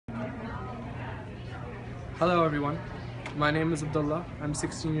Hello everyone, my name is Abdullah, I'm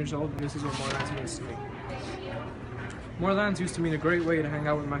 16 years old and this is what Moorelands means to me. Moorelands used to mean a great way to hang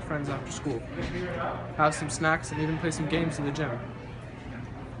out with my friends after school, have some snacks and even play some games in the gym.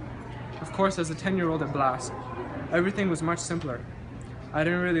 Of course, as a 10-year-old at Blast, everything was much simpler. I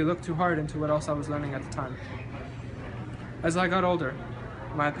didn't really look too hard into what else I was learning at the time. As I got older,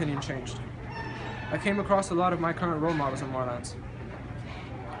 my opinion changed. I came across a lot of my current role models in Moorelands.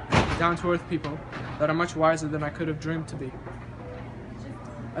 Down-to-earth people that are much wiser than I could have dreamed to be.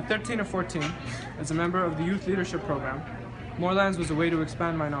 At 13 or 14, as a member of the Youth Leadership Program, Moorelands was a way to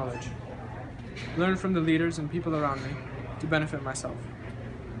expand my knowledge, learn from the leaders and people around me to benefit myself.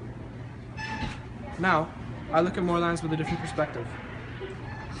 Now, I look at Moorelands with a different perspective.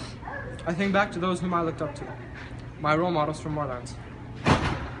 I think back to those whom I looked up to, my role models from Moorelands.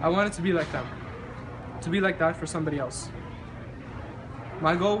 I wanted to be like them, to be like that for somebody else.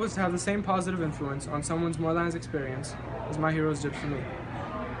 My goal was to have the same positive influence on someone's Moorelands experience as my heroes did for me.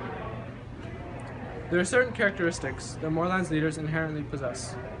 There are certain characteristics that Moorelands leaders inherently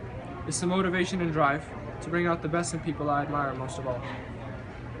possess. It's the motivation and drive to bring out the best in people I admire most of all.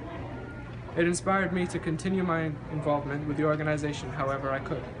 It inspired me to continue my involvement with the organization however I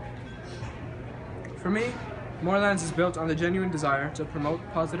could. For me, Moorelands is built on the genuine desire to promote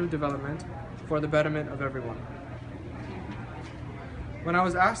positive development for the betterment of everyone. When I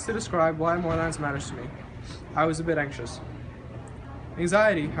was asked to describe why Moorelands matters to me, I was a bit anxious.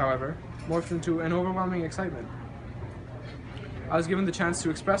 Anxiety, however, morphed into an overwhelming excitement. I was given the chance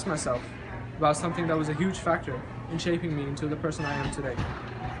to express myself about something that was a huge factor in shaping me into the person I am today.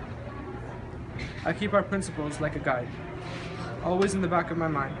 I keep our principles like a guide, always in the back of my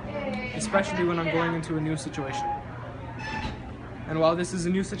mind, especially when I'm going into a new situation. And while this is a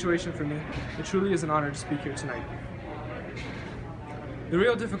new situation for me, it truly is an honor to speak here tonight. The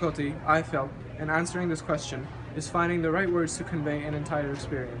real difficulty I felt in answering this question is finding the right words to convey an entire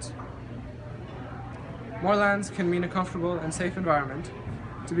experience. Moorelands can mean a comfortable and safe environment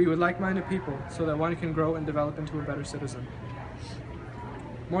to be with like-minded people so that one can grow and develop into a better citizen.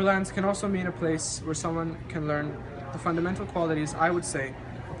 Moorelands can also mean a place where someone can learn the fundamental qualities I would say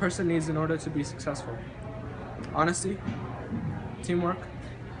a person needs in order to be successful. Honesty, teamwork,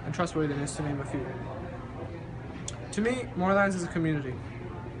 and trustworthiness, to name a few. To me, Moorelands is a community.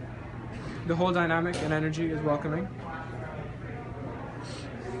 The whole dynamic and energy is welcoming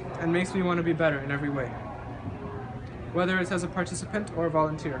and makes me want to be better in every way. Whether it's as a participant or a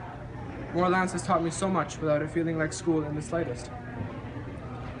volunteer, Moorelands has taught me so much without it feeling like school in the slightest.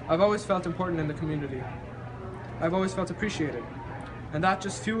 I've always felt important in the community. I've always felt appreciated, and that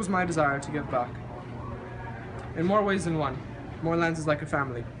just fuels my desire to give back. In more ways than one, Moorelands is like a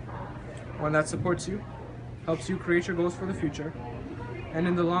family, one that supports you, helps you create your goals for the future, and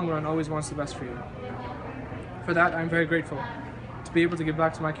in the long run always wants the best for you. For that, I'm very grateful to be able to give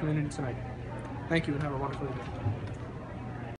back to my community tonight. Thank you and have a wonderful day.